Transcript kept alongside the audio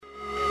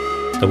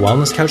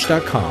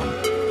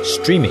thewellnesscouch.com,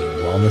 streaming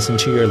wellness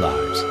into your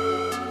lives.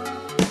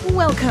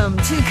 Welcome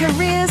to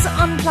Careers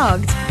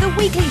Unplugged, the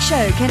weekly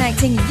show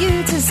connecting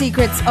you to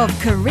secrets of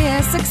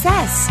career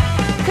success.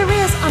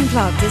 Careers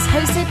Unplugged is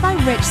hosted by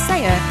Rich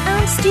Sayer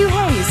and Stu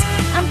Hayes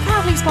and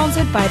proudly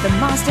sponsored by the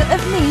Master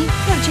of Me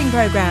coaching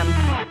program.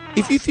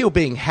 If you feel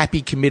being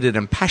happy, committed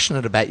and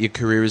passionate about your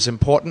career is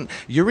important,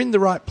 you're in the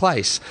right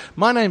place.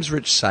 My name's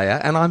Rich Sayer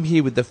and I'm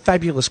here with the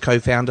fabulous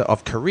co-founder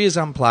of Careers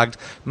Unplugged,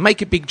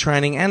 Make It Big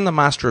Training and the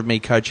Master of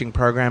Me coaching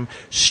program,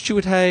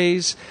 Stuart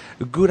Hayes.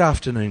 Good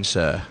afternoon,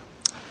 sir.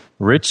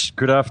 Rich,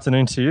 good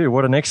afternoon to you.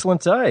 What an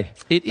excellent day.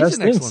 It is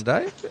an excellent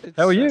day.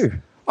 How are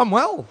you? I'm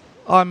well.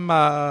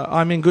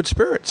 I'm in good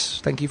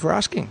spirits. Thank you for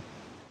asking.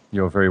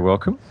 You're very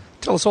welcome.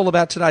 Tell us all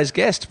about today's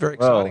guest. Very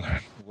exciting.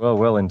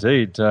 Well,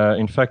 indeed.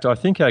 In fact, I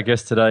think our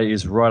guest today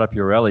is right up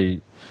your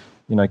alley,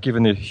 you know,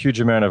 given the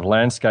huge amount of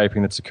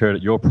landscaping that's occurred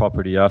at your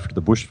property after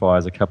the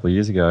bushfires a couple of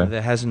years ago.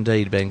 There has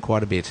indeed been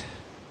quite a bit.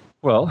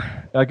 Well,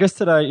 our guest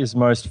today is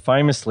most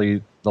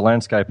famously the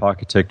landscape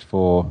architect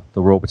for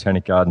the Royal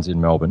Botanic Gardens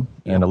in Melbourne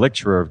and a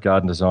lecturer of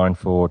garden design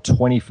for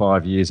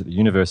 25 years at the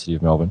University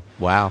of Melbourne.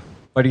 Wow.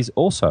 But he's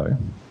also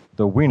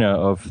the winner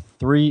of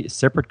 3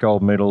 separate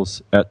gold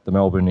medals at the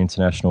Melbourne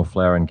International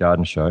Flower and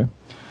Garden Show.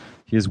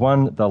 He has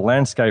won the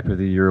Landscape of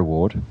the Year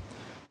award,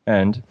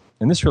 and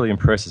this really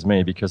impresses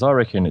me because I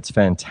reckon it's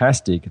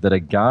fantastic that a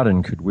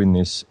garden could win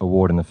this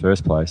award in the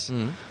first place.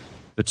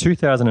 The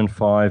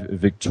 2005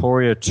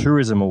 Victoria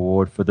Tourism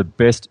Award for the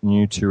Best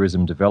New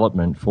Tourism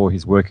Development for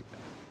his work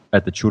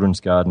at the Children's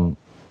Garden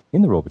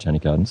in the Royal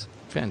Botanic Gardens.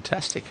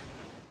 Fantastic.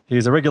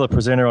 He's a regular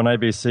presenter on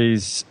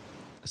ABC's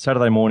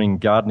Saturday morning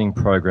gardening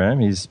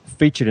program. He's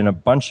featured in a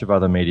bunch of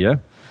other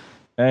media.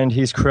 And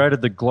he's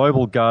created the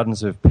Global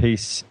Gardens of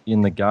Peace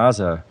in the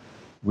Gaza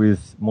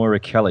with Moira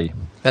Kelly.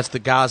 That's the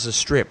Gaza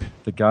Strip.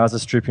 The Gaza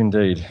Strip,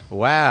 indeed.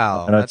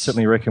 Wow. And I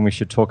certainly reckon we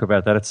should talk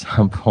about that at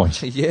some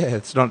point. Yeah,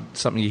 it's not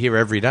something you hear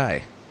every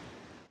day.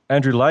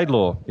 Andrew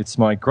Laidlaw, it's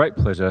my great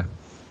pleasure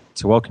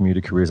to welcome you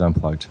to Careers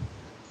Unplugged.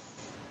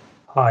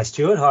 Hi,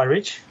 Stuart. Hi,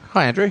 Rich.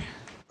 Hi, Andrew.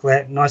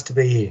 Nice to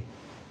be here.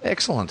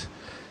 Excellent.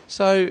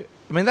 So,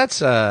 I mean,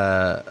 that's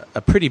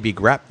a pretty big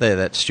rap there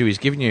that Stewie's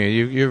given you.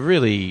 You've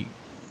really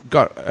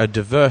got a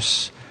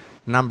diverse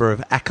number of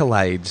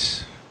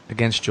accolades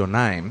against your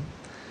name.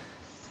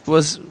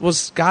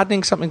 Was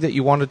gardening something that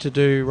you wanted to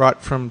do right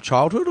from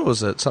childhood, or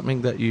was it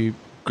something that you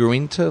grew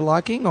into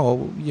liking, or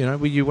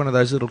were you one of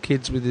those little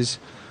kids with his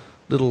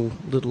little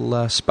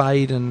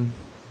spade and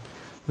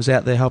was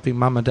out there helping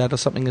mum and dad or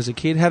something as a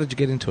kid? How did you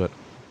get into it?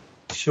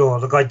 Sure.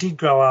 Look, I did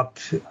grow up.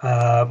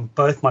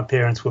 Both my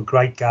parents were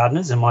great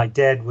gardeners, and my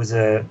dad was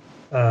a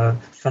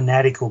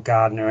fanatical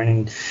gardener,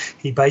 and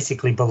he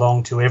basically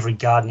belonged to every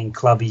gardening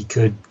club he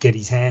could get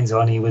his hands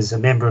on. He was a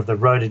member of the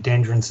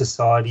Rhododendron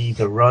Society,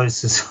 the Rose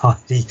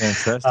Society,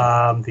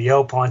 the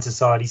Alpine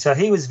Society. So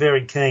he was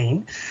very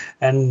keen,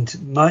 and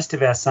most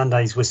of our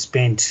Sundays were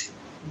spent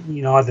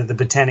either the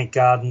Botanic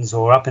Gardens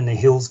or up in the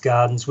Hills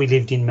Gardens. We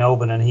lived in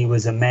Melbourne, and he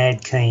was a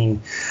mad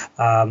keen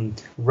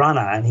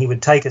runner, and he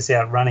would take us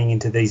out running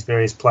into these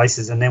various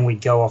places, and then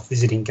we'd go off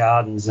visiting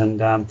gardens,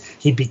 and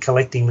he'd be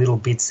collecting little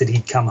bits that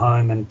he'd come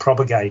home and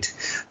propagate.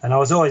 And I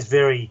was always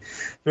very,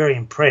 very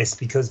impressed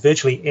because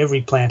virtually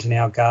every plant in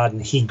our garden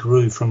he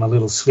grew from a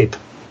little slip.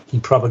 He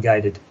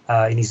propagated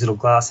in his little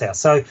glass house.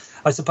 So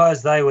I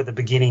suppose they were the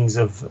beginnings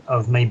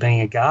of me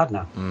being a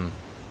gardener.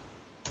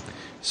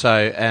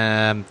 So,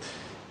 and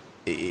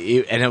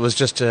it was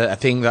just a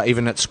thing that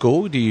even at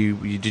school, did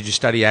you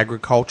study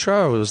agriculture,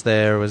 or was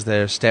there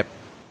a step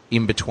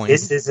in between?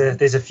 Yes,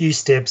 there's a few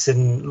steps.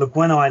 And look,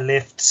 when I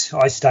left,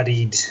 I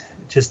studied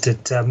just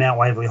at Mount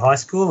Waverley High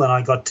School, and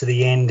I got to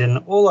the end, and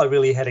all I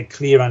really had a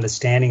clear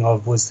understanding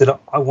of was that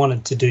I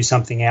wanted to do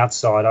something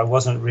outside. I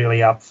wasn't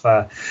really up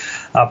for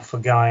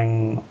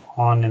going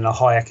on in a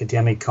high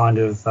academic kind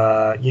of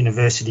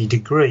university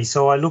degree.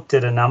 So I looked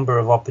at a number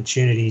of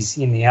opportunities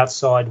in the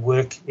outside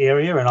work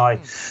area, and I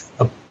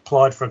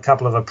applied for a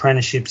couple of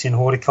apprenticeships in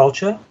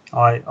horticulture.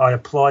 I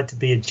applied to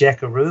be a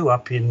jackaroo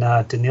up in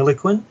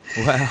Deniliquin.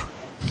 Wow.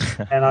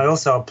 And I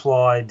also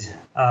applied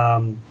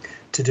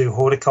to do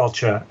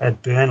horticulture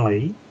at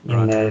Burnley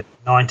in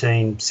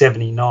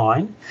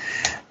 1979,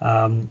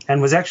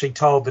 and was actually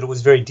told that it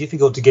was very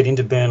difficult to get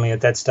into Burnley at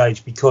that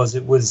stage because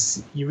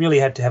you really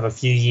had to have a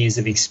few years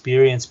of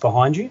experience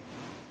behind you.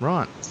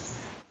 Right.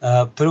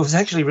 But it was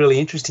actually really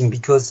interesting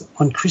because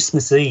on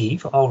Christmas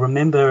Eve, I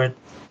remember it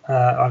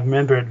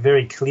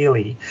very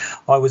clearly.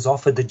 I was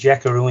offered the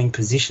jackarooing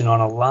position on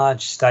a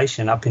large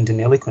station up in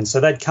Deniliquin. So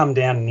they'd come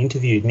down and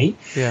interviewed me,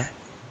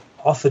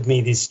 offered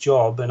me this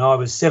job, and I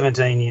was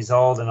 17 years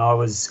old, and I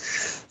was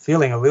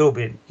feeling a little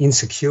bit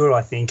insecure,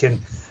 I think,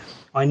 and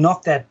I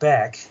knocked that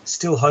back,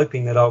 still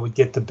hoping that I would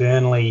get the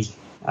Burnley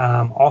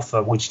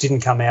offer, which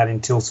didn't come out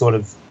until sort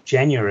of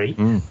January.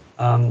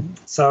 And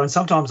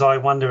sometimes I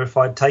wonder if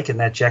I'd taken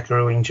that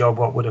jackarooing job,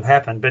 what would have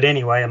happened. But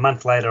anyway, a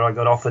month later, I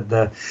got offered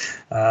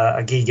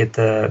a gig at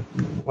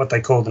what they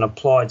called an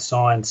applied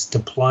science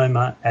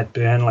diploma at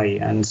Burnley,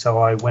 and so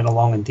I went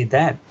along and did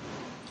that.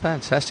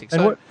 Fantastic.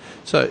 And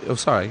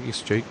Sorry, you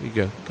Stu,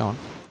 you go on.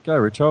 Go,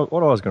 Rich.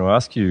 What I was going to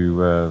ask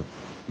you,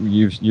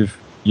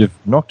 you've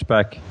knocked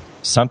back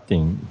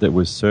something that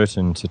was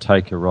certain to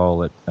take a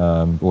role at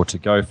or to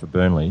go for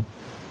Burnley.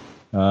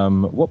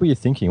 What were you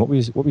thinking? What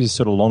was your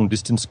sort of long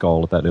distance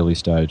goal at that early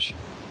stage?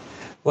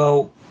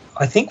 Well,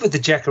 I think with the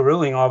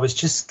jackarooing, I was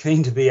just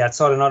keen to be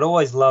outside, and I'd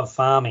always loved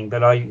farming.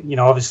 But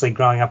obviously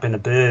growing up in the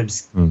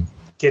burbs,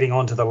 getting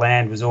onto the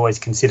land was always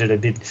considered a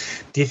bit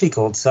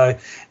difficult. So,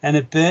 and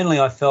at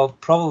Burnley, I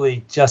felt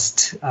probably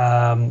just, it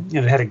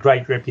had a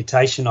great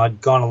reputation.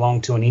 I'd gone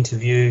along to an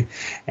interview,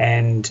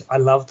 and I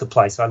loved the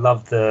place. I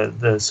loved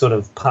the sort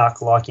of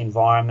park-like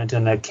environment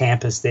and the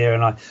campus there,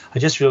 and I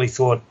just really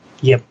thought,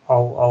 yep,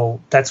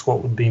 that's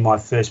what would be my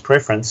first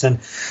preference. And,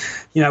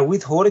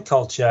 with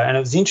horticulture, and it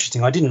was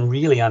interesting, I didn't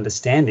really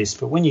understand this,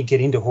 but when you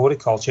get into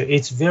horticulture,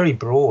 it's very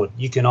broad.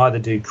 You can either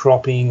do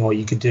cropping, or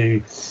you could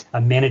do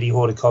amenity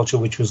horticulture,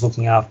 which was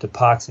looking after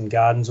parks and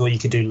gardens, or you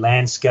could do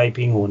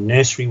landscaping or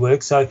nursery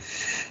work. So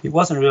it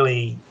wasn't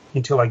really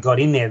until I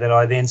got in there that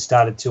I then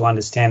started to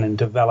understand and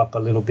develop a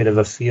little bit of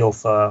a feel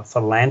for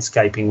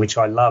landscaping, which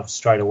I loved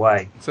straight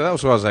away. So that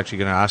was what I was actually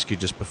going to ask you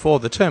just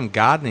before. The term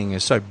gardening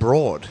is so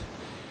broad.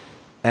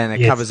 And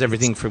it covers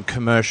everything from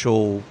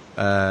commercial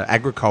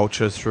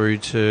agriculture through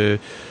to,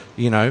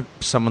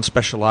 someone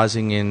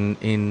specialising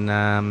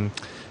in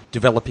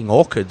developing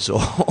orchids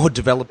or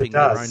developing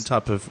their own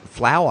type of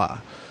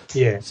flower.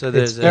 Yeah. So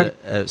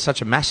there's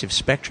such a massive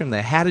spectrum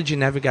there. How did you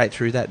navigate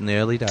through that in the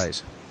early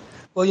days?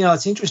 Well,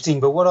 it's interesting,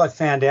 but what I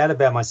found out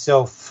about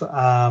myself,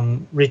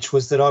 Rich,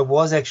 was that I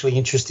was actually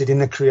interested in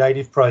the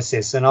creative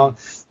process, and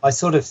I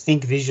sort of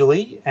think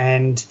visually,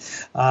 and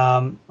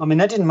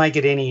that didn't make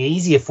it any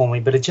easier for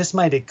me, but it just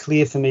made it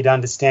clear for me to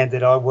understand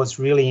that I was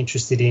really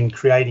interested in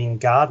creating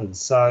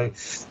gardens, so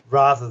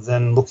rather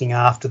than looking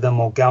after them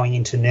or going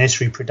into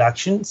nursery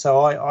production. So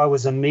I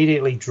was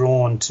immediately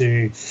drawn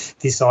to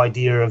this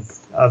idea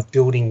of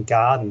building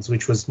gardens,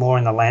 which was more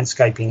in the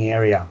landscaping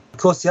area. Of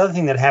course, the other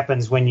thing that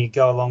happens when you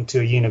go along to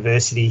a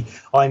university,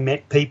 I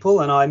met people,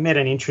 and I met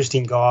an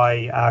interesting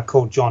guy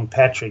called John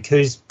Patrick,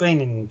 who's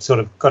been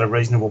got a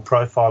reasonable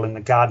profile in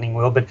the gardening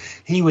world, but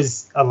he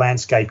was a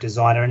landscape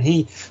designer, and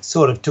he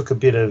sort of took a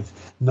bit of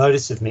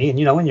notice of me.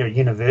 And, when you're at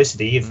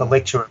university, if a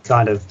lecturer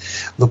kind of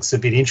looks a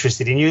bit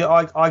interested in you,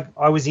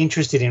 I was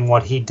interested in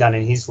what he'd done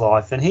in his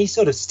life, and he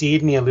sort of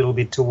steered me a little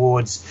bit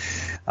towards,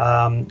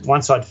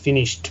 once I'd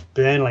finished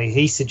Burnley,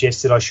 he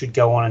suggested I should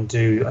go on and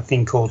do a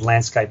thing called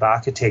landscape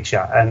architecture,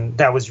 and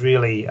that was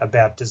really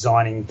about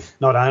designing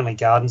not only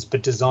gardens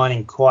but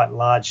designing quite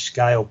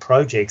large-scale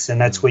projects, and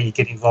that's where you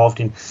get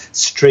involved in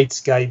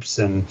streetscapes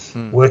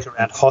and work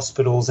around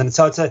hospitals, and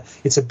so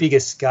it's a bigger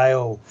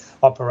scale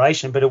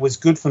operation. But it was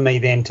good for me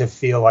then to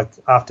feel like,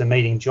 after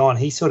meeting John,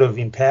 he sort of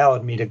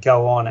empowered me to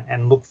go on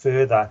and look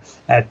further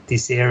at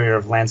this area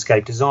of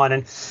landscape design,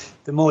 and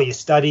the more you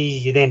study,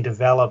 you then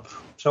develop.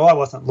 So I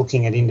wasn't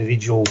looking at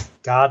individual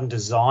garden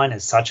design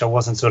as such. I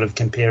wasn't sort of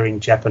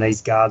comparing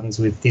Japanese gardens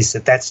with this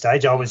at that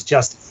stage. I was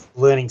just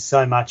learning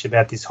so much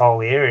about this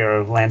whole area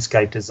of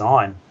landscape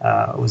design.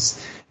 It was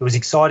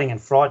exciting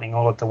and frightening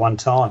all at the one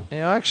time.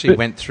 Yeah, I actually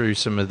went through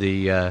some of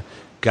the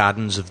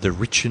gardens of the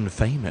rich and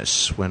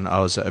famous when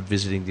I was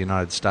visiting the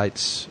United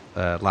States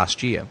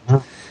last year.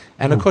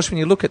 And, of course, when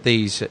you look at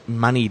these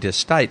moneyed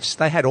estates,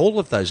 they had all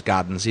of those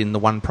gardens in the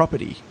one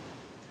property.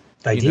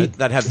 They did.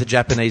 They'd have the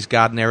Japanese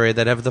garden area,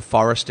 they'd have the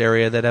forest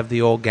area, they'd have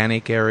the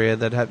organic area,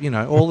 they'd have,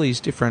 all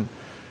these different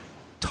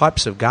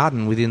types of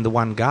garden within the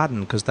one garden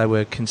because they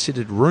were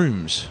considered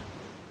rooms.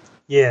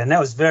 Yeah, and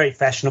that was very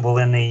fashionable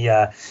in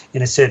a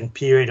certain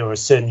period or a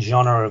certain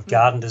genre of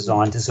garden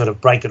design, to sort of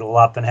break it all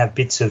up and have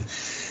bits of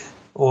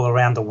all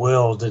around the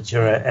world at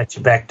your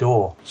back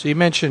door. So you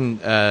mentioned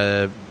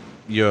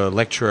your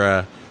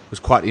lecturer was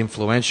quite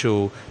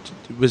influential.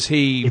 Was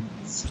he,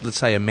 let's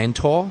say, a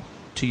mentor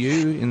to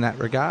you in that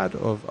regard?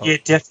 Yeah,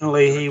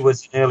 definitely. He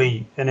was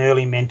an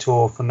early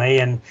mentor for me,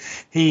 and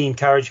he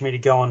encouraged me to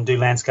go and do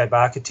landscape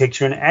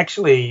architecture, and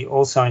actually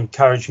also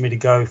encouraged me to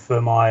go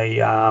for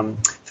my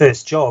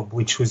first job,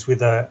 which was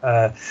with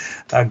a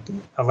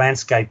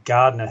landscape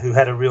gardener who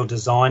had a real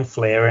design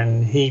flair,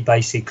 and he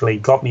basically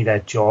got me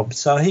that job.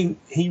 So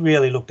he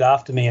really looked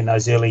after me in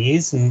those early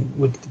years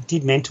and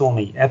did mentor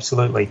me,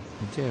 absolutely.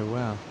 Yeah,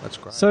 wow, that's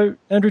great. So,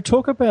 Andrew,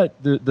 talk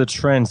about the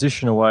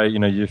transition away.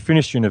 You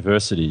finished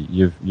university,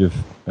 you've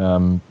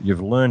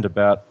learned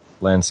about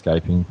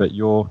landscaping, but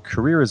your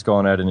career has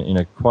gone out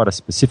in quite a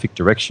specific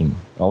direction.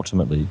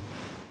 Ultimately,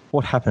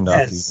 what happened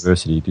after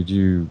university?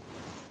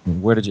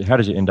 How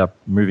did you end up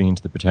moving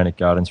into the Botanic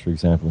Gardens, for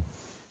example?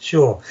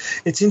 Sure.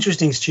 It's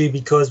interesting, Stu,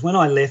 because when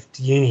I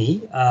left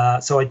uni,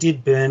 so I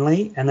did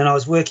Burnley, and then I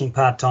was working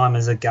part-time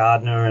as a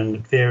gardener and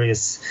at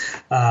various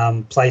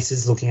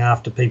places looking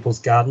after people's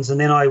gardens.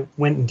 And then I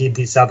went and did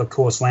this other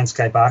course,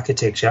 landscape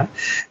architecture,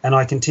 and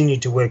I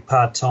continued to work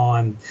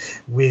part-time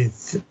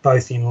with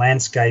both in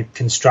landscape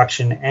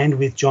construction and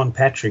with John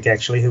Patrick,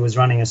 actually, who was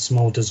running a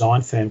small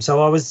design firm.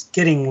 So I was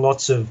getting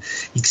lots of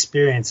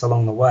experience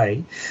along the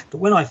way. But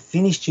when I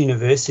finished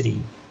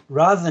university,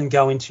 rather than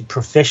go into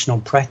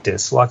professional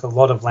practice like a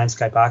lot of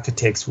landscape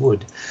architects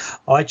would,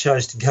 I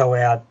chose to go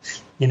out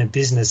in a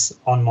business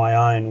on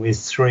my own with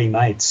 3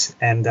 mates,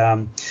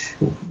 and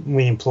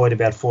we employed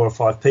about 4 or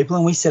 5 people,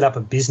 and we set up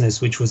a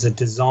business which was a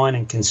design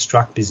and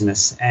construct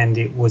business, and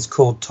it was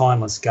called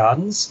Timeless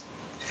Gardens.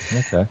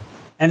 Okay.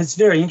 And it's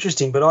very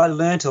interesting, but I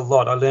learnt a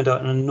lot. I learned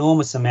an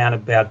enormous amount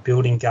about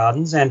building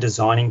gardens and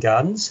designing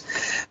gardens.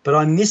 But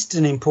I missed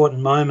an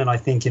important moment, I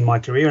think, in my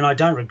career, and I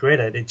don't regret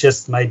it. It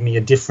just made me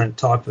a different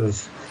type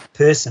of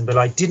person. But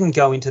I didn't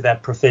go into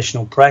that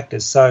professional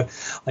practice, so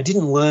I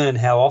didn't learn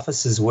how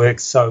offices work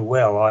so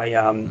well.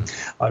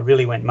 I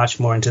really went much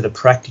more into the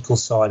practical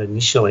side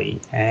initially,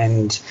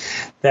 and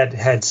that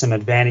had some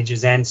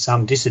advantages and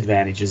some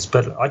disadvantages.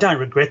 But I don't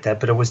regret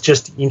that, but it was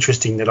just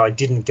interesting that I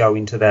didn't go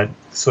into that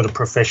sort of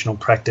professional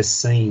practice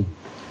scene.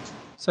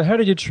 So how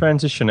did you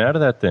transition out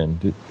of that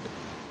then?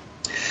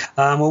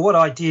 Well, what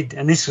I did,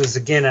 and this was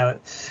again,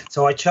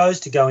 so I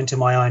chose to go into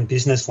my own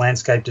business,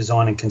 landscape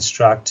design and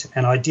construct,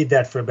 and I did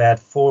that for about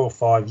 4 or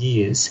 5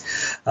 years,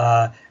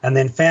 and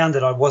then found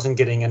that I wasn't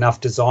getting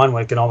enough design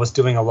work, and I was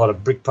doing a lot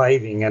of brick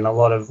paving and a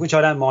lot of, which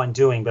I don't mind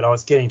doing, but I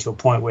was getting to a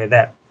point where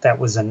that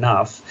was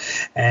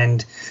enough,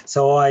 and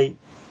so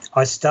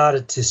I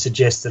started to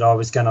suggest that I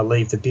was going to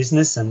leave the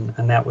business, and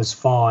that was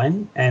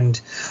fine. And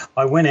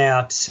I went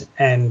out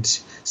and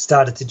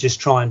started to just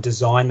try and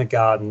design the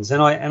gardens.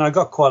 And I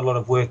got quite a lot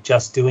of work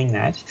just doing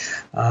that.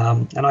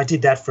 And I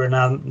did that for a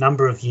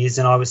number of years,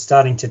 and I was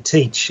starting to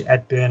teach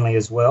at Burnley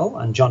as well.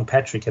 And John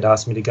Patrick had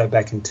asked me to go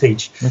back and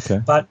teach.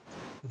 Okay. But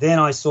then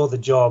I saw the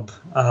job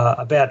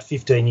about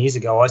 15 years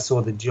ago. I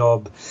saw the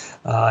job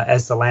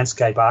as the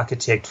landscape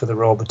architect for the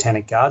Royal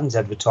Botanic Gardens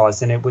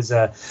advertised, and it was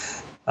a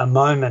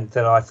moment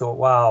that I thought,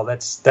 wow,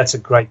 that's a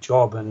great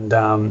job. And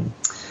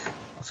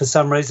for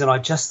some reason, I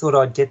just thought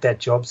I'd get that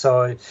job.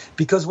 So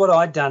because what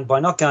I'd done by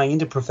not going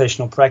into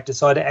professional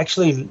practice, I'd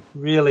actually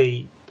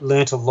really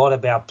learnt a lot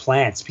about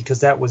plants, because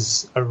that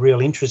was a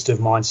real interest of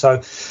mine.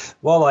 So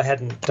while I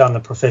hadn't done the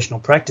professional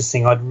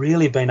practicing, I'd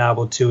really been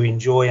able to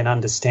enjoy and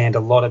understand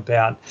a lot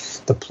about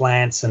the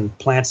plants and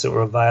plants that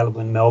were available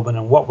in Melbourne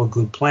and what were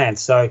good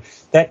plants. So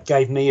that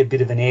gave me a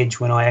bit of an edge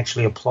when I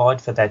actually applied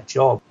for that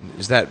job.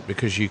 Is that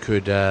because you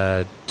could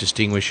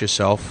distinguish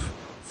yourself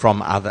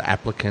from other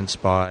applicants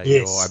by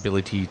Yes. your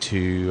ability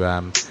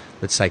to,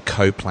 let's say,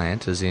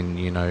 co-plant, as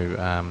in,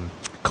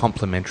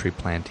 complementary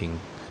planting,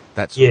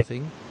 that sort of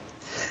thing?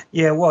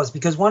 Yeah, it was,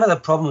 because one of the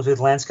problems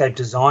with landscape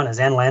designers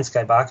and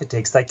landscape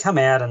architects, they come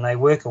out and they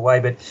work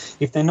away, but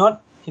if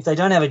they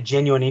don't have a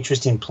genuine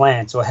interest in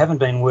plants or haven't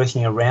been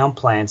working around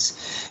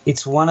plants,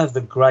 it's one of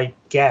the great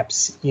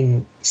gaps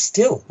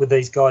still with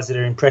these guys that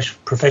are in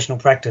professional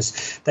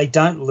practice. They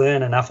don't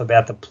learn enough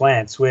about the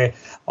plants, where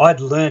I'd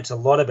learnt a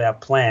lot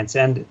about plants.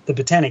 And the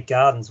Botanic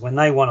Gardens, when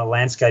they want a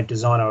landscape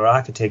designer or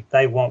architect,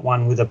 they want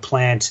one with a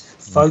plant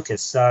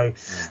focus. So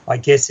I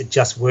guess it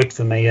just worked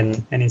for me,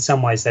 and in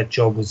some ways that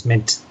job was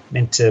meant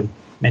to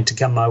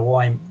come my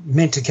way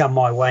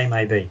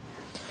maybe.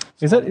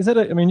 Is that?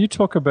 I mean, you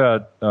talk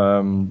about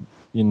in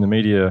the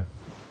media,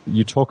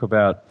 you talk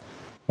about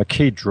a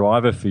key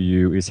driver for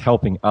you is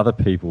helping other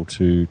people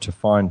to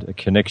find a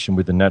connection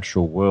with the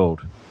natural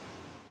world.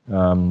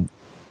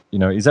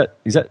 Is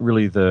that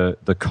really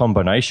the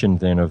combination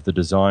then of the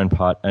design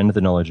part and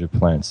the knowledge of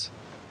plants?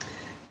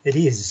 It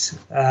is,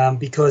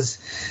 because,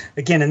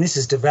 again, and this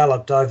has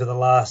developed over the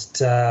last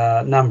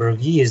number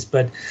of years,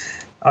 but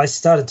I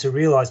started to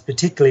realise,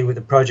 particularly with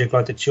a project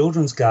like the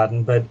Children's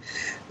Garden, but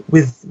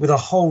with a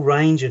whole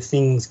range of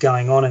things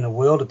going on in the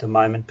world at the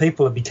moment,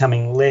 people are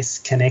becoming less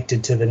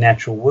connected to the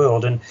natural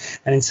world. And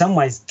in some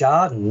ways,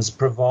 gardens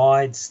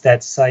provides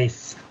that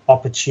safe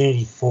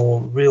opportunity for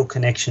real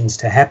connections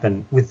to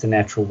happen with the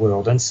natural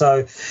world. And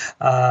so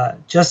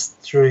just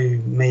through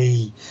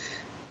me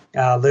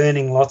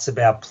learning lots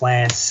about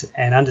plants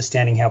and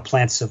understanding how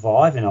plants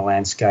survive in a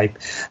landscape,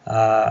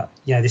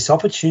 this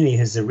opportunity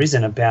has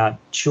arisen about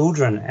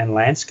children and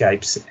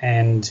landscapes,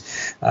 and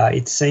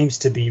it seems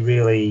to be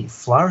really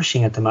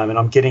flourishing at the moment.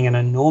 I'm getting an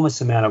enormous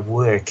amount of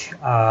work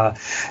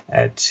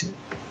at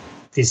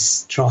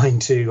this, trying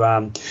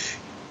to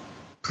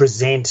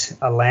present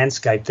a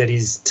landscape that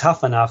is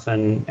tough enough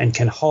and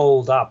can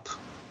hold up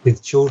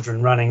with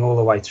children running all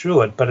the way through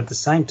it, but at the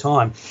same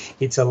time,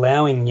 it's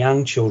allowing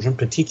young children,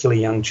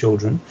 particularly young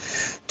children,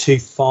 to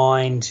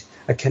find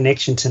a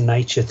connection to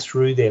nature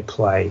through their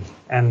play.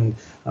 And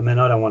I mean,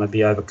 I don't want to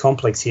be over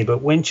complex here,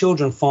 but when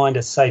children find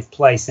a safe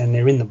place and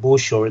they're in the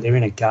bush or they're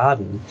in a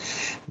garden,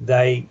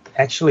 they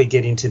actually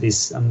get into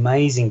this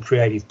amazing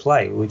creative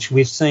play, which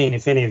we've seen.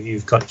 If any of you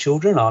have got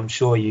children, I'm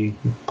sure you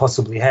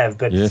possibly have,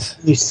 but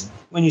yes.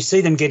 When you see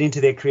them get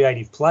into their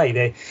creative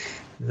play,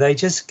 they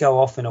just go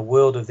off in a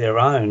world of their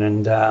own,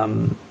 and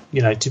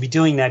to be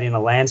doing that in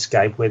a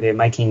landscape where they're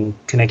making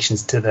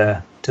connections to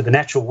the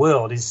natural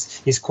world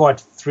is quite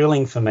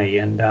thrilling for me,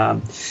 and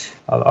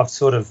I've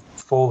sort of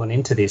fallen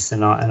into this,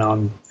 and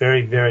I'm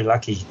very, very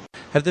lucky.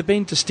 Have there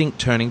been distinct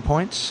turning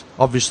points?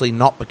 Obviously,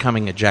 not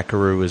becoming a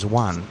jackaroo is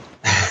one,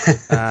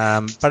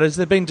 but has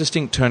there been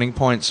distinct turning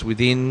points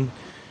within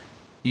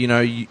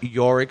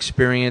your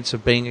experience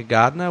of being a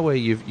gardener, where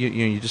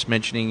you're just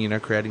mentioning,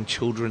 creating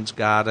children's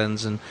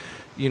gardens and,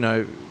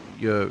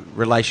 your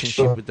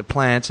relationship Sure. with the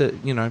plants.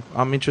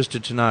 I'm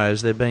interested to know,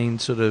 has there been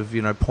sort of,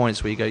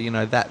 points where you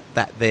go,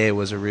 that there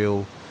was a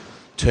real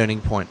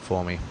turning point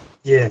for me?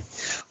 Yeah,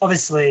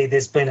 obviously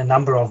there's been a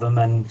number of them,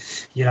 and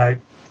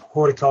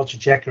horticulture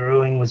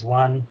jackarooing was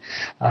one.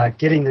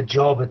 Getting the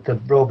job at the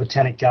Royal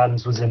Botanic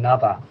Gardens was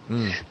another.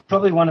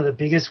 Probably one of the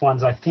biggest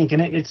ones, I think,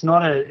 and it's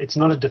not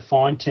a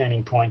defined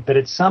turning point, but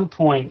at some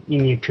point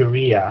in your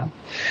career,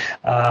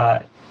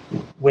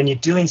 when you're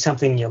doing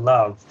something you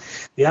love,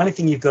 the only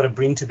thing you've got to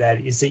bring to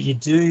that is that you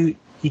do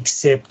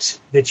accept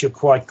that you're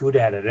quite good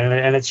at it,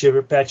 and it's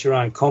about your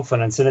own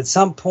confidence. And at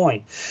some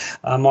point,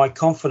 my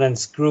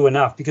confidence grew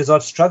enough, because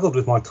I've struggled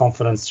with my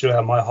confidence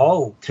throughout my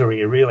whole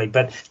career, really.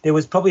 But there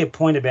was probably a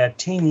point about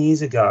 10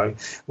 years ago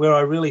where I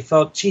really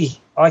felt, gee,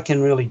 I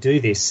can really do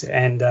this,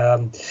 and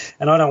I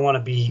don't want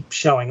to be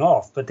showing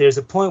off, but there's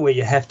a point where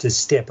you have to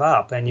step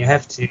up and you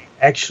have to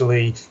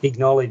actually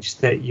acknowledge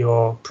that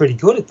you're pretty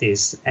good at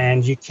this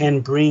and you can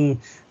bring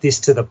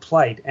this to the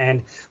plate.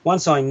 And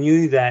once I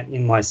knew that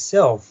in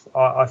myself,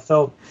 I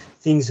felt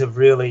things have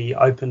really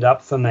opened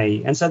up for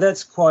me. And so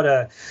that's quite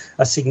a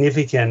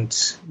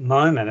significant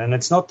moment. And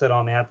it's not that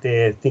I'm out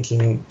there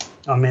thinking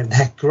I'm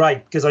that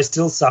great, because I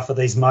still suffer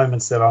these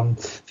moments that I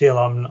feel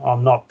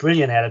I'm not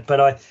brilliant at it. But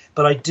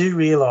I do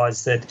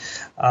realise that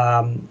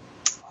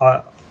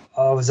I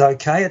was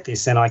okay at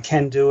this, and I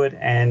can do it,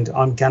 and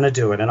I'm going to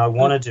do it, and I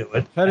want to do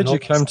it. How did you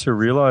come to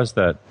realise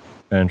that,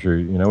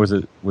 Andrew?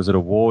 Was it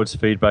awards,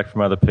 feedback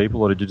from other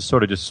people, or did you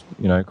just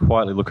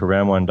quietly look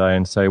around one day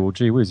and say, well,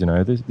 gee whiz,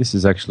 this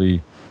is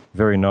actually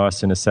very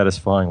nice in a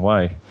satisfying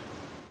way?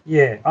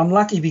 Yeah, I'm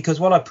lucky because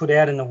what I put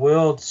out in the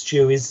world,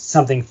 Stu, is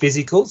something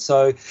physical.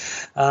 So,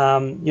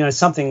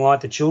 something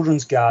like the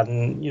children's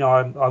garden,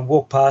 I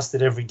walk past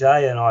it every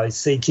day and I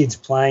see kids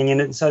playing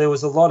in it. And so there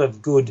was a lot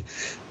of good,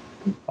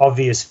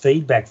 obvious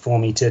feedback for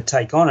me to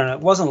take on. And it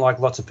wasn't like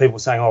lots of people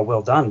saying, oh,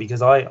 well done,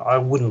 because I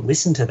wouldn't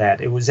listen to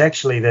that. It was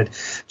actually that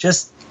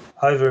just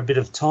over a bit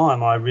of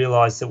time, I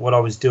realised that what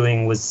I was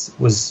doing was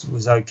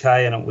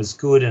okay, and it was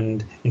good.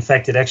 And in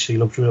fact, it actually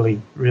looked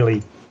really,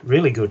 really,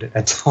 really good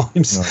at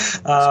times.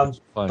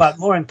 But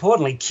more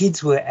importantly,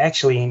 kids were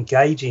actually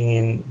engaging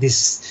in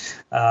this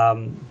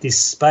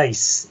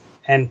space,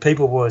 and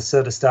people were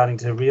sort of starting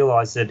to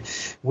realise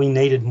that we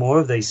needed more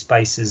of these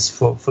spaces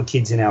for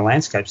kids in our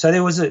landscape. So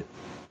there was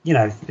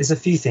there's a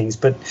few things,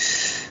 but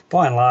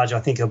by and large, I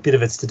think a bit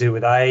of it's to do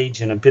with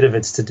age, and a bit of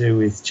it's to do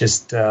with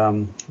just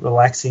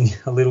relaxing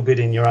a little bit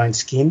in your own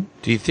skin.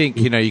 Do you think,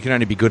 you can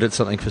only be good at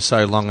something for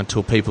so long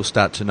until people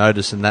start to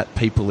notice, and that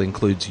people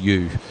includes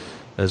you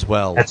as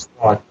well? That's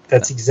right.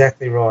 That's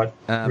exactly right,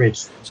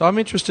 Rich. So I'm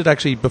interested,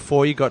 actually,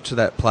 before you got to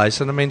that place,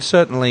 and I mean,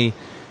 certainly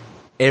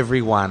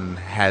everyone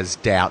has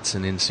doubts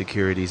and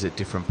insecurities at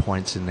different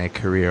points in their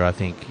career. I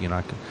think,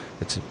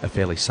 it's a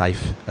fairly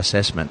safe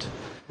assessment.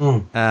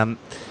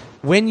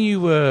 When you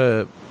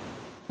were,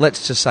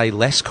 let's just say,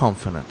 less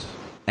confident,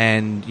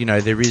 and,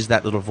 there is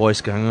that little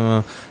voice going,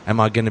 oh, am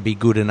I going to be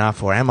good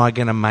enough, or am I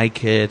going to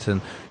make it?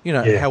 And,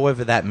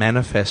 however that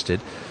manifested,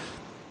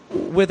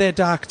 were there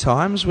dark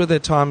times? Were there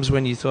times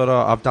when you thought,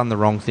 oh, I've done the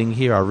wrong thing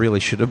here, I really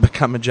should have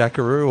become a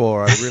jackaroo,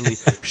 or I really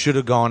should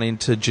have gone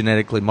into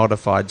genetically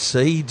modified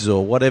seeds,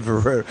 or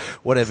whatever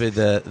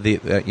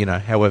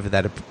the however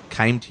that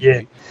came to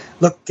you?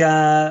 Look,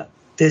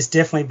 there's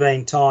definitely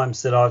been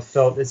times that I've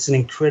felt it's an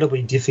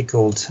incredibly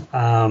difficult,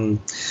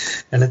 and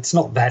it's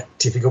not that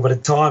difficult, but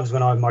at times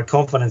when my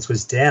confidence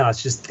was down, I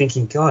was just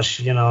thinking, gosh,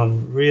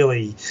 I'm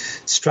really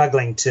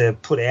struggling to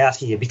put out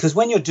here. Because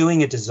when you're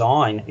doing a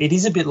design, it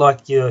is a bit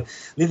like you're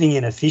living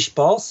in a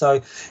fishbowl.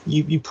 So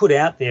you put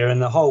out there,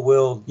 and the whole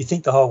world, you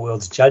think the whole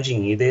world's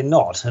judging you. They're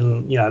not.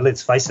 And,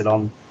 let's face it,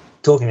 I'm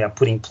talking about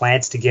putting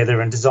plants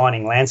together and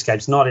designing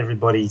landscapes. Not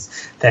everybody's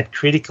that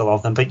critical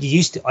of them, but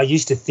I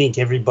used to think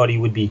everybody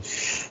would be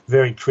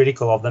very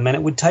critical of them, and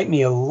it would take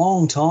me a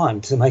long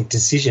time to make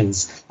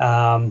decisions.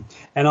 And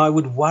I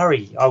would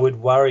worry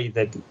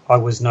that I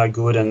was no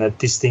good and that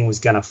this thing was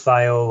going to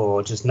fail,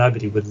 or just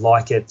nobody would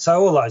like it.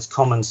 So all those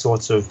common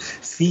sorts of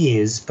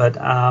fears, but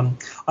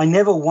I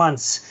never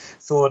once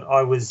thought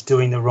I was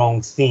doing the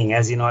wrong thing,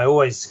 as in I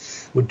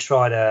always would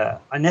I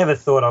never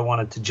thought I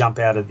wanted to jump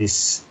out of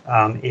this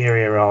area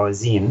I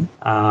was in,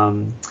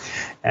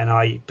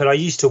 but I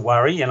used to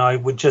worry, and I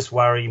would just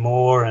worry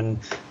more and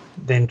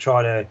then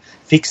try to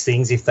fix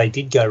things if they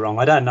did go wrong.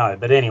 I don't know,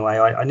 but anyway,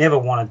 I never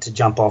wanted to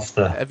jump off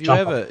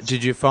the...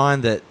 Did you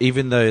find that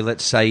even though,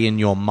 let's say, in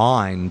your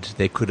mind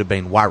there could have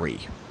been worry,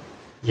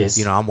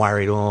 yes, I'm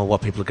worried,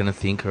 what people are going to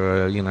think,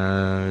 or,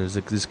 is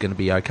this going to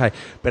be okay?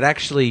 But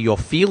actually your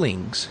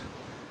feelings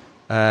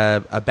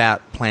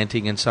about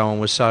planting and so on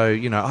was so,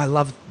 I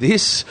love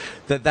this,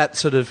 that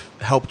sort of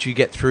helped you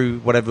get through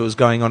whatever was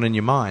going on in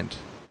your mind?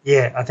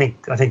 Yeah, I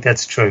think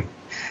that's true.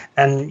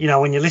 And,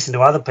 when you listen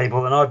to other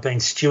people, and I've been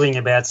stewing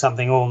about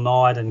something all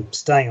night and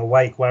staying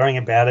awake worrying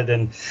about it,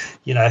 and,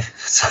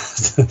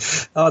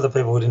 other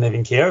people didn't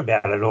even care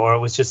about it, or it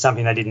was just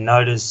something they didn't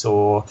notice,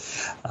 or,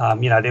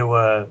 there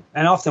were...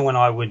 And often when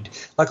I would...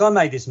 Like, I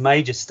made this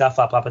major stuff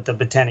up at the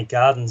Botanic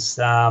Gardens,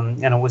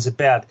 and it was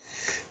about...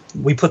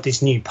 We put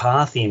this new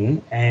path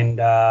in, and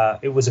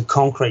it was a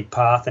concrete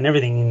path, and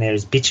everything in there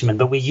is bitumen,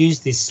 but we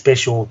used this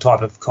special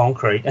type of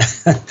concrete.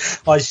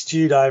 I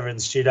stewed over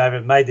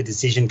it, made the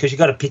decision, because you've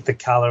got to pick the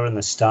colour and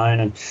the stone.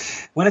 And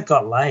when it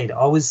got laid,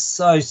 I was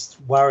so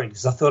worried,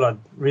 because I thought I'd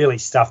really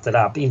stuffed it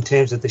up in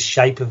terms of the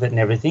shape of it and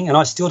everything, and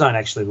I still don't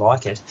actually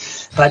like it.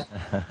 But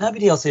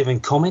nobody else even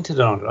commented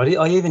on it.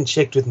 I even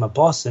checked with my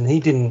boss, and he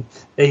didn't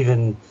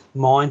even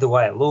mind the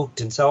way it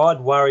looked, and so I'd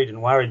worried,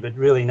 but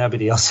really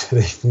nobody else had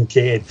even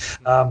cared.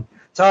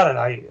 So I don't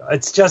know.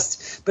 It's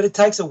just, but it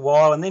takes a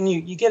while, and then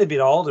you get a bit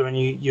older, and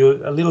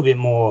you're a little bit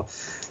more.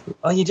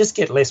 You just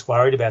get less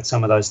worried about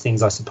some of those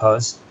things, I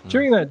suppose.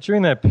 During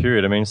that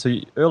period, I mean, so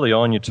early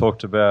on you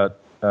talked about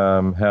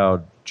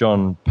how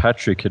John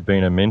Patrick had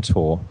been a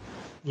mentor.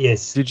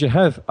 Yes. Did you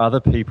have other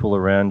people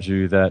around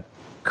you that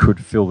could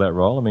fill that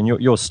role? I mean,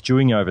 you're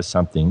stewing over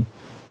something.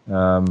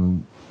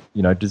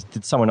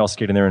 Did someone else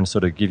get in there and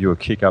sort of give you a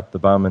kick up the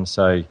bum and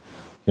say,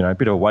 a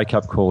bit of a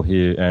wake-up call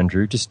here,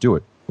 Andrew, just do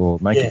it, or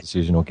make a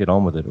decision, or get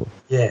on with it?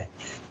 Yeah.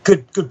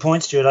 Good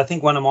point, Stuart. I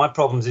think one of my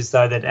problems is,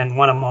 though, that, and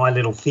one of my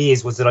little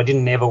fears was that I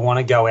didn't ever want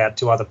to go out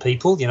to other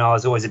people. I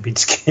was always a bit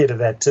scared of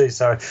that too.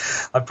 So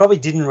I probably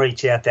didn't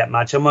reach out that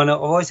much. I've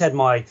always had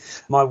my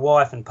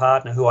wife and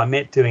partner, who I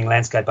met doing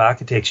landscape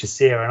architecture,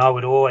 Sarah, and I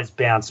would always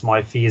bounce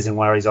my fears and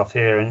worries off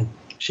her, and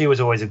she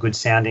was always a good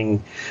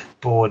sounding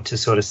board to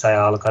sort of say,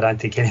 oh, look, I don't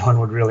think anyone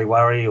would really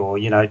worry, or,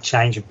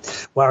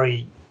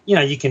 worry.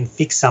 You can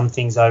fix some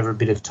things over a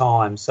bit of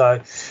time.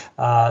 So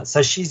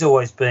she's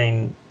always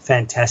been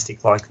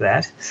fantastic like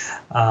that.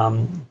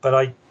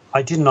 But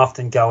I didn't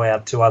often go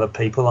out to other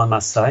people, I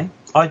must say.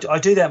 I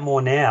do that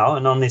more now,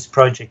 and on this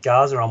project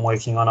Gaza I'm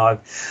working on,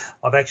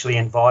 I've actually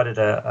invited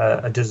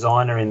a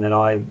designer in that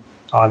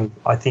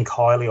I think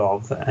highly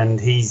of, and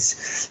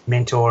he's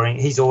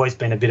mentoring. He's always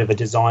been a bit of a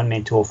design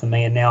mentor for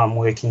me, and now I'm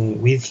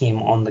working with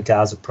him on the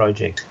Gaza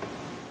project,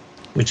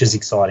 which is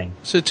exciting.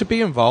 So to be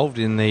involved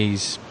in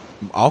these,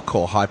 I'll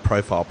call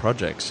high-profile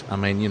projects, I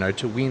mean,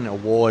 to win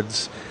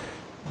awards,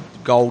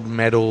 gold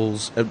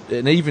medals,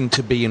 and even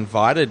to be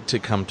invited to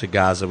come to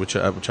Gaza, which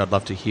I'd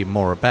love to hear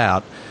more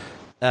about,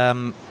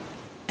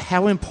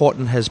 how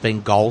important has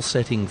been goal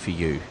setting for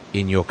you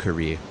in your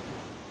career?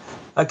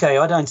 Okay,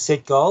 I don't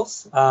set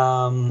goals,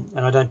 and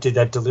I don't do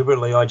that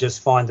deliberately. I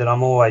just find that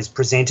I'm always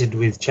presented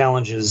with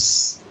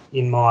challenges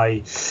in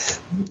my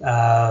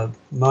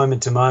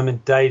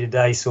moment-to-moment,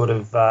 day-to-day sort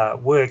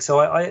of work. So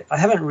I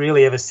haven't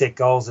really ever set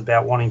goals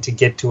about wanting to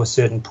get to a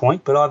certain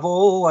point, but I've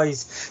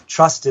always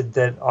trusted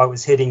that I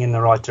was heading in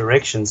the right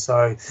direction.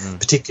 So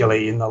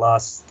particularly in the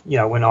last,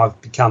 when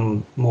I've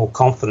become more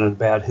confident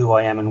about who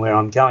I am and where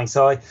I'm going.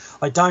 So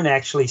I don't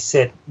actually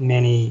set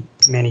many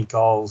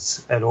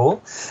goals at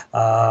all.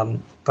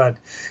 But,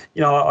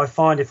 I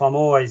find if I'm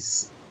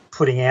always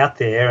putting out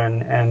there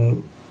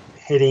and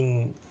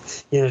heading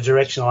in a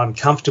direction I'm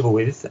comfortable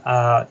with,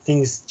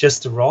 things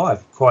just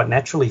arrive quite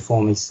naturally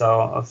for me.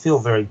 So I feel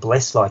very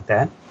blessed like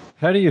that.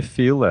 How do you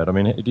feel that? I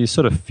mean, do you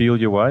sort of feel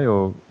your way,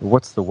 or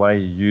what's the way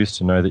you use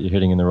to know that you're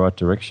heading in the right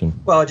direction?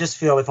 Well, I just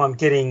feel if I'm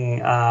getting,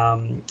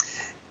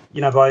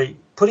 by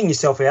putting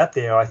yourself out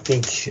there, I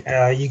think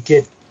you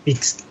get...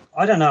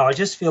 I don't know. I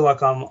just feel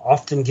like I'm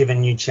often given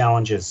new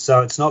challenges.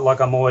 So it's not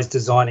like I'm always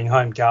designing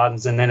home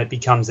gardens and then it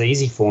becomes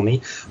easy for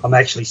me. I'm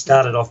actually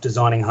started off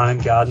designing home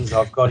gardens.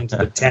 I've got into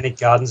botanic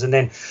gardens, and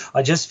then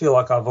I just feel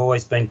like I've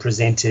always been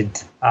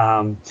presented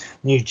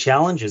new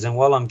challenges. And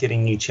while I'm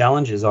getting new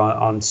challenges,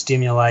 I'm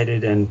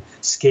stimulated and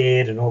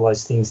scared and all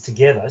those things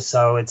together.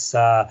 So it's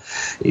I've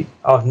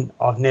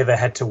never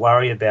had to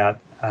worry about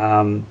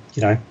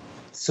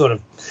sort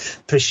of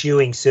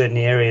pursuing certain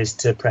areas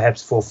to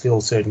perhaps fulfill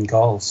certain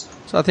goals.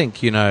 So I think,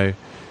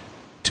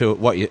 to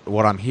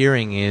what I'm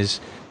hearing is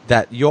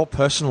that your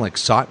personal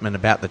excitement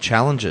about the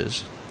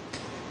challenges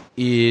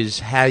is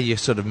how you're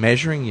sort of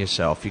measuring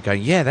yourself. You're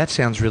going, yeah, that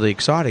sounds really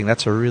exciting.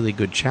 That's a really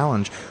good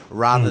challenge,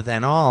 rather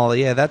than, oh,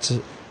 yeah, that's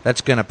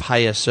going to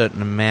pay a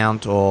certain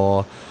amount,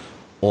 or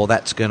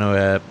that's going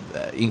to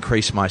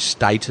increase my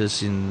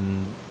status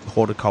in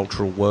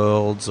horticultural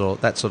worlds, or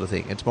that sort of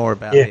thing. It's more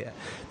about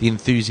the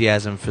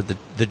enthusiasm for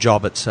the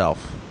job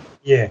itself.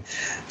 Yeah.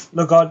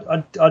 Look,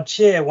 I'd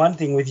share one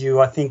thing with you.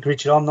 I think,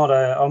 Richard, I'm not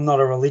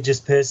a religious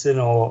person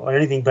or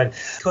anything, but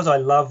because I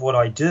love what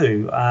I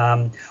do,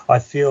 I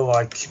feel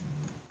like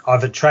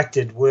I've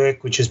attracted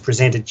work which has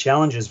presented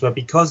challenges. But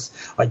because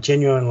I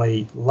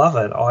genuinely love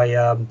it,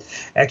 I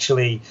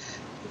actually,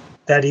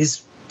 that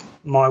is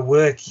my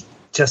work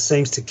just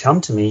seems to come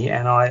to me,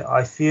 and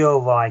I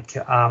feel like,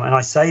 and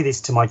I say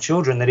this to my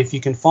children, that if you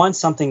can find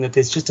something that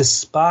there's just a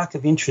spark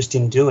of interest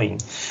in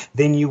doing,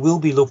 then you will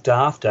be looked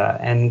after,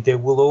 and there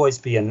will always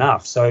be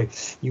enough. So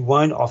you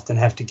won't often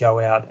have to go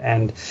out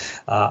and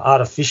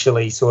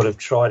artificially sort of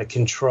try to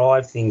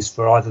contrive things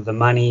for either the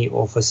money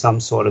or for some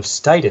sort of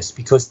status,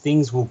 because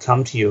things will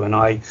come to you. And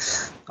I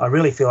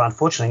really feel,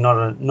 unfortunately,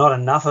 not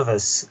enough of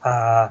us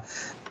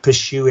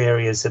pursue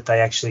areas that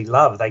they actually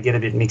love. They get a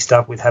bit mixed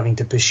up with having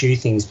to pursue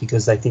things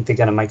because they think they're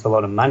going to make a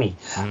lot of money.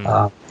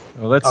 Well,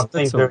 I've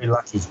been very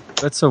lucky.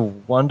 That's a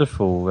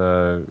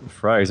wonderful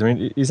phrase. I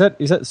mean, is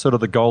that sort of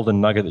the golden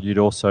nugget that you'd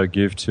also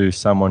give to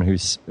someone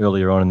who's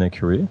earlier on in their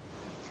career?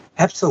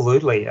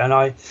 Absolutely. And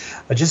I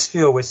just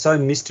feel we're so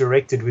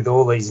misdirected with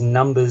all these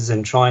numbers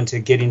and trying to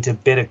get into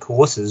better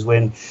courses,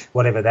 when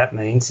whatever that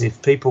means.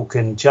 If people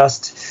can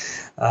just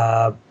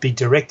be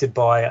directed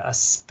by a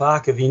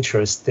spark of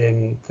interest,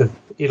 then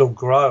it'll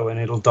grow and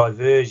it'll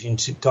diverge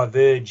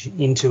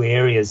into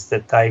areas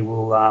that they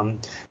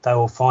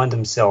will find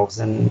themselves.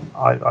 And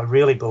I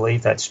really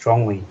believe that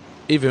strongly.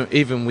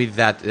 Even with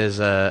that as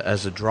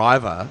a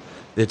driver,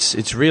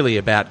 it's really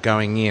about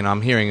going in.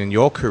 I'm hearing in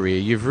your career,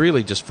 you've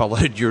really just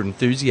followed your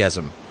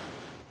enthusiasm,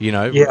 and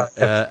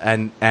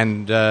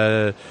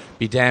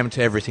be damned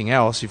to everything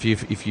else.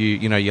 If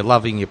you're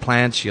loving your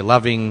plants, you're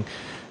loving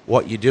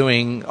what you're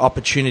doing,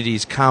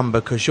 opportunities come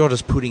because you're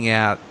just putting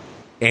out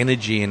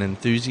energy and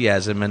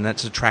enthusiasm, and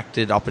that's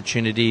attracted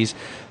opportunities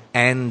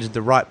and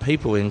the right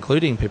people,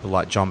 including people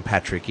like John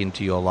Patrick,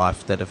 into your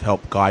life that have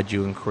helped guide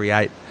you and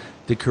create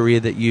the career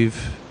that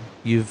you've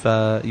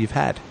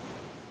had.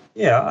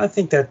 Yeah, I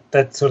think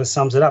that sort of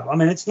sums it up. I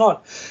mean, it's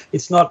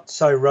not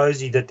so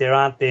rosy that there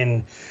aren't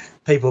then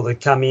people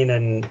that come in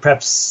and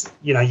perhaps,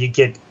 you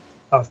get,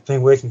 I've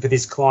been working for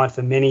this client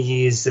for many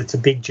years. It's a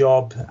big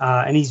job,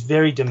 and he's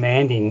very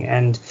demanding.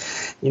 And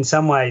in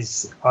some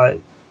ways, I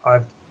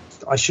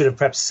should have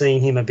perhaps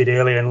seen him a bit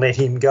earlier and let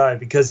him go.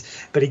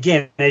 But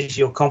again, as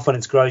your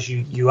confidence grows,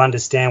 you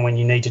understand when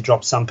you need to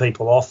drop some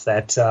people off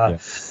that.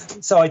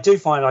 So I do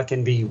find I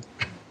can be.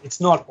 It's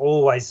not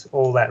always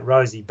all that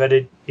rosy, but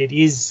it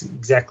is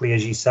exactly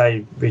as you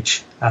say,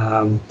 Rich,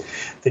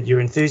 that your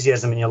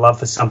enthusiasm and your love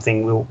for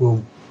something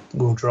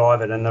will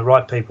drive it, and the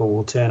right people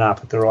will turn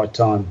up at the right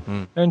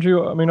time.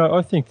 Andrew, I mean,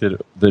 I think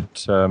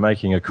that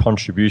making a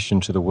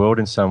contribution to the world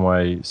in some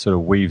way sort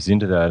of weaves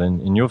into that,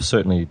 and you've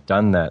certainly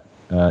done that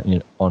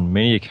on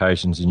many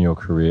occasions in your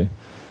career.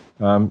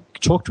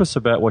 Talk to us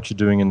about what you're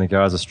doing in the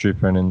Gaza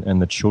Strip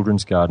and the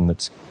children's garden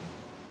that's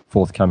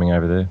forthcoming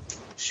over there.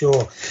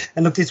 Sure.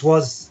 And look, this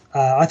was,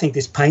 I think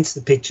this paints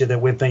the picture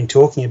that we've been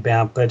talking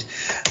about, but,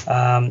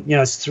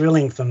 it's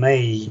thrilling for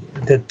me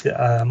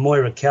that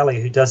Moira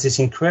Kelly, who does this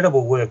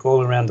incredible work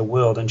all around the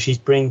world, and she's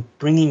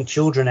bringing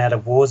children out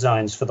of war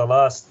zones for the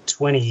last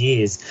 20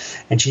 years,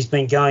 and she's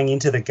been going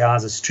into the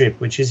Gaza Strip,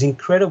 which is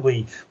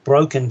incredibly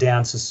broken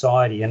down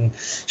society. And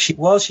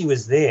while she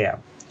was there,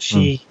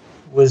 she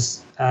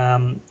was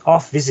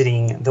off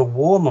visiting the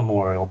War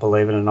Memorial,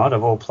 believe it or not,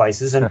 of all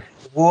places, and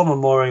the War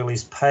Memorial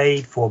is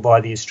paid for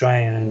by the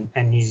Australian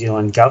and New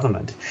Zealand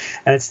government,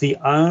 and it's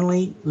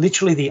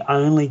literally the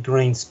only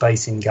green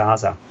space in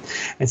Gaza.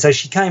 And so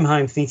she came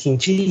home thinking,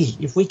 gee,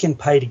 if we can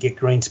pay to get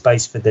green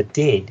space for the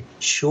dead,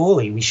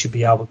 surely we should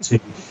be able to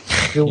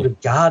build a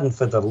garden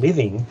for the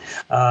living.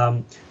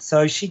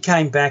 So she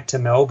came back to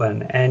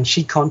Melbourne and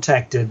she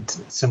contacted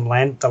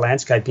the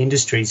landscape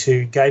industries,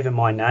 who gave her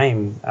my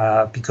name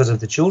because of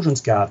the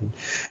children's garden.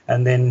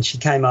 And then she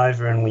came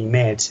over and we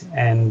met,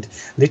 and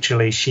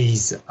literally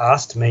she's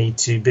asked me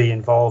to be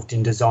involved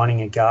in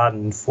designing a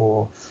garden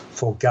for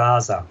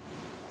Gaza.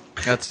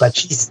 But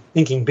she's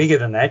thinking bigger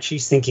than that.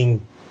 She's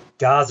thinking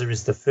Gaza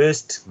is the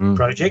first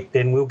project,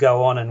 then we'll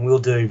go on and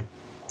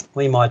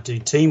we might do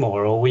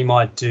Timor, or we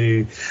might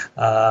do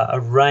a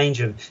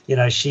range of,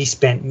 she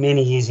spent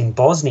many years in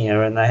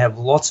Bosnia and they have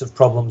lots of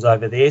problems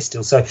over there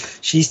still. So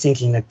she's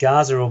thinking that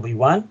Gaza will be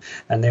one,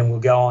 and then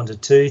we'll go on to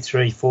 2,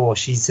 3, 4.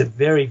 She's a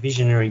very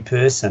visionary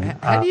person.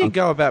 How do you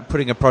go about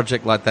putting a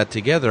project like that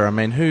together? I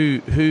mean,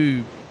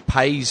 who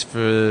pays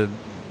for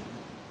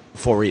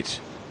it?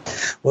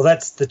 Well,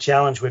 that's the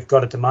challenge we've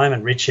got at the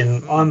moment, Rich,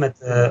 and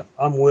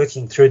I'm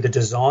working through the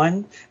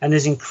design, and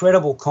there's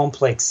incredible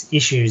complex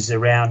issues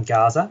around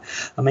Gaza.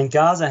 I mean,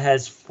 Gaza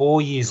has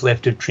 4 years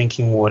left of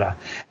drinking water,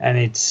 and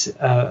it's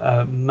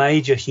a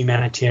major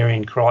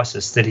humanitarian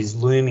crisis that is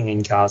looming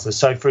in Gaza.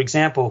 So, for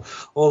example,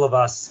 all of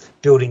us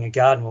building a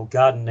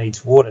garden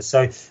needs water.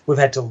 So we've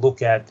had to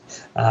look at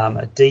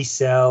a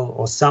desal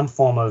or some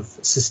form of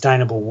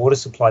sustainable water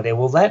supply there.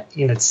 Well, that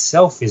in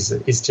itself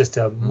is just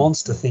a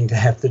monster thing to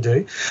have to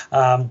do.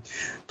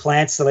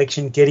 plant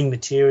selection, getting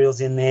materials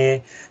in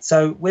there.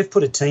 So we've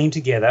put a team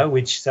together,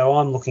 so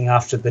I'm looking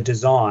after the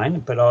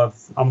design, but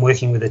I'm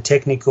working with a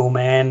technical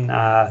man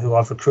who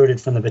I've recruited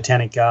from the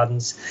Botanic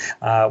Gardens.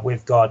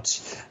 We've got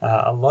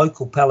a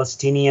local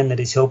Palestinian that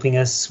is helping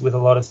us with a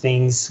lot of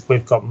things.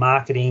 We've got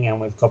marketing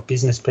and we've got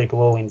business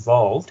people all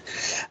involved.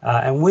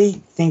 And we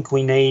think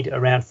we need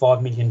around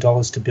 $5 million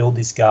to build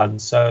this garden.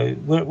 So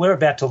we're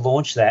about to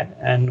launch that,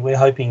 and we're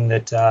hoping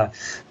that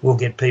we'll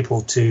get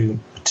people to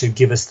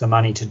give us the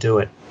money to do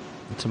it.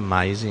 It's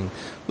amazing.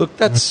 Look,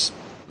 that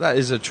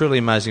is a truly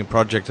amazing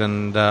project,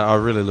 and I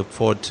really look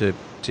forward to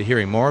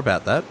hearing more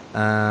about that.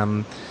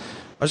 I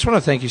just want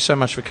to thank you so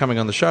much for coming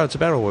on the show. It's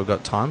about all we've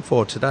got time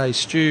for today.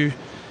 Stu,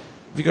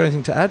 have you got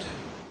anything to add?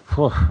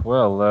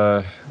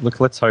 Well, look,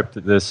 let's hope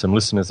that there's some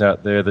listeners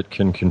out there that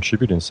can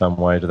contribute in some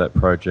way to that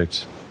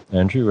project,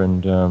 Andrew.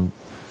 And,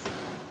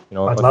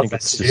 I think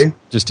it's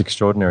just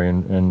extraordinary.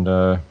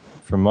 And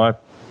from my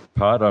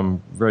part,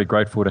 I'm very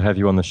grateful to have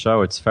you on the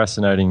show. It's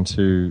fascinating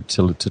to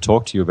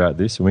talk to you about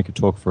this, and we could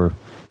talk for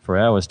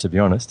hours, to be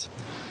honest.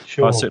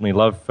 Sure. I certainly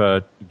love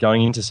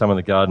going into some of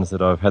the gardens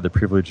that I've had the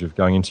privilege of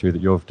going into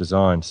that you've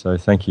designed, so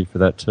thank you for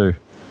that too.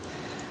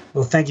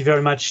 Well, thank you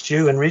very much,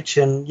 Stu and Rich.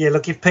 And yeah,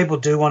 look, if people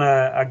do want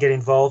to get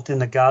involved in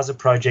the Gaza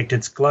project,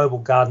 it's Global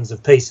Gardens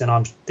of Peace,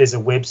 and there's a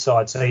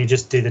website, so you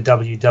just do the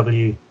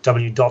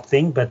www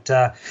thing. But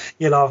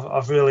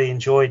I've really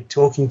enjoyed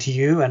talking to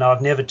you, and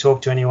I've never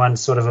talked to anyone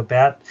sort of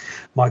about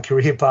my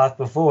career path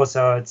before,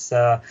 so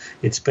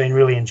it's been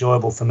really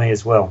enjoyable for me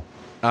as well.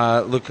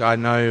 Look, I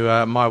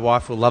know my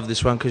wife will love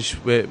this one because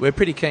we're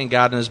pretty keen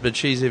gardeners, but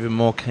she's even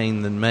more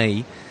keen than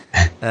me.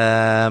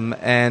 I'm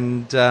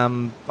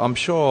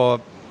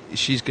sure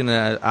she's going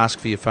to ask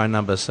for your phone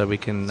number so she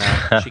can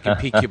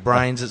pick your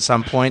brains at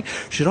some point.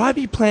 Should I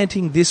be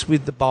planting this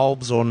with the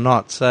bulbs or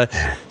not?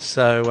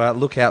 So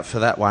look out for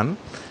that one.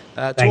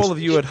 To all of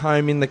you at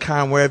home, in the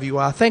car, and wherever you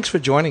are, thanks for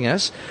joining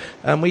us.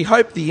 We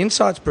hope the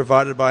insights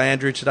provided by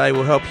Andrew today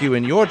will help you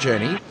in your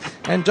journey.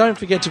 And don't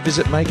forget to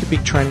visit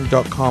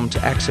makeabigtraining.com to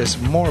access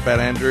more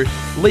about Andrew.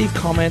 Leave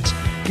comments,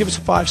 give us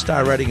a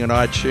 5-star rating on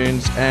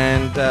iTunes,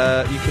 and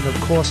you can, of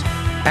course,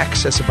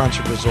 access a bunch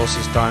of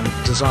resources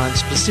designed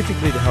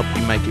specifically to help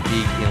you make it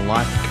big in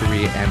life,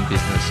 career, and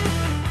business.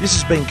 This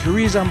has been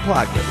Careers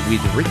Unplugged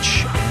with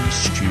Rich and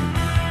Stu.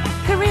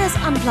 Careers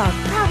Unplugged,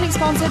 proudly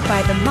sponsored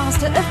by the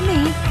Master of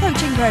Me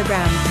coaching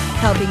program,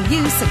 helping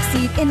you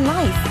succeed in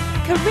life,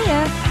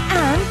 career,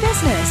 and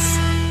business.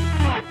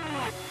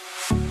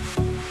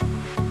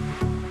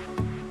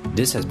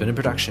 This has been a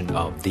production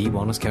of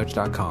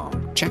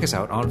TheWellnessCouch.com. Check us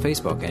out on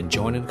Facebook and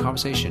join in the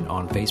conversation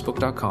on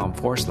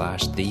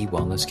Facebook.com/The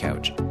Wellness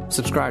Couch.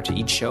 Subscribe to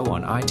each show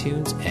on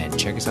iTunes and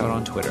check us out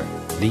on Twitter.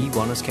 The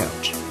Wellness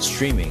Couch,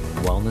 streaming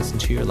wellness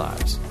into your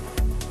lives.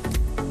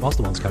 Whilst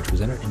the Wellness Couch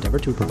presenter endeavor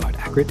to provide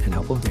accurate and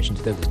helpful information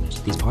to their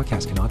listeners, these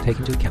podcasts cannot take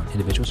into account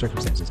individual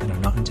circumstances and are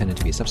not intended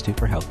to be a substitute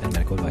for health and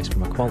medical advice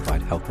from a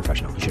qualified health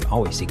professional. You should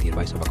always seek the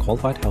advice of a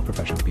qualified health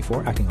professional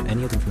before acting on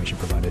any of the information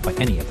provided by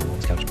any of the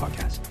Wellness Couch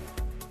podcasts.